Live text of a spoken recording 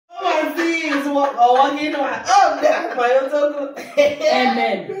work or working one. Oh, that's my own.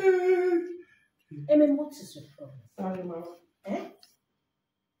 Amen. Amen, what is your problem? Sorry, Mama. Eh?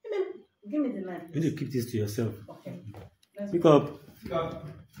 Amen, give me the knife. You need to keep this to yourself. Okay. Pick up. Pick up.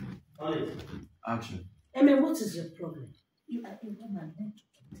 On it. Action. Amen, what is your problem? You are a woman, learn to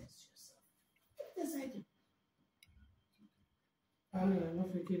contest yourself. Get decided. I will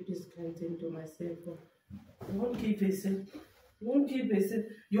not keep this kind of thing to myself. I won't keep it. Won't keep it.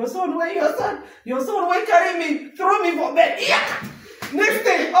 Your son will carry me, throw me for bed. Yeah. Next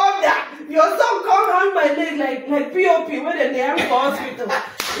thing, all that. Your son come on my leg like POP when they have for hospital.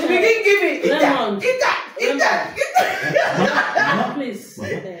 He begin give me eat that. Please,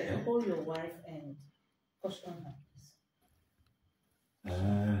 hold your wife and caution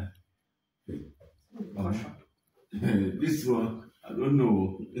her. This one, I don't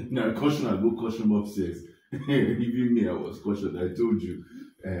know. Now, caution, I go caution upstairs. Even me, I was cautioned, I told you.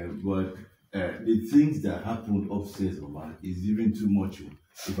 But the things that happened upstairs, Mama, is even too much.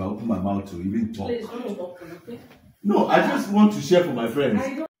 If I open my mouth to even talk. Please, don't talk, okay? No, I just want to share for my friends.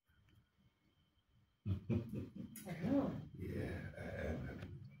 I know. Yeah.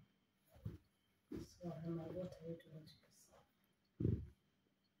 So, Emma, what are you doing to yourself?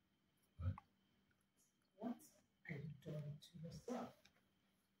 What are you doing to yourself?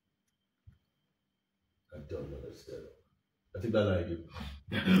 I don't understand. I think that's how I do.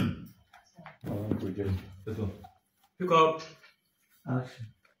 Let's go. Pick up. Action.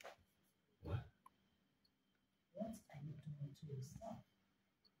 What? What are you doing to yourself?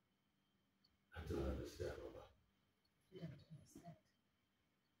 I don't understand, Mama. You don't understand.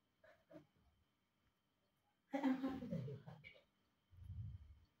 I am happy that you're happy.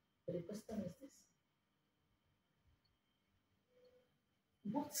 But the question is this.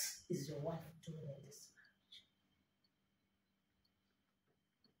 What is your wife doing in this marriage?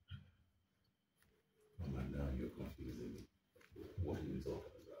 Mama, now you're confusing me. What are you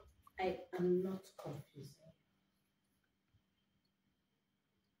talking about? I am not confused.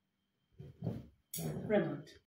 Raymond,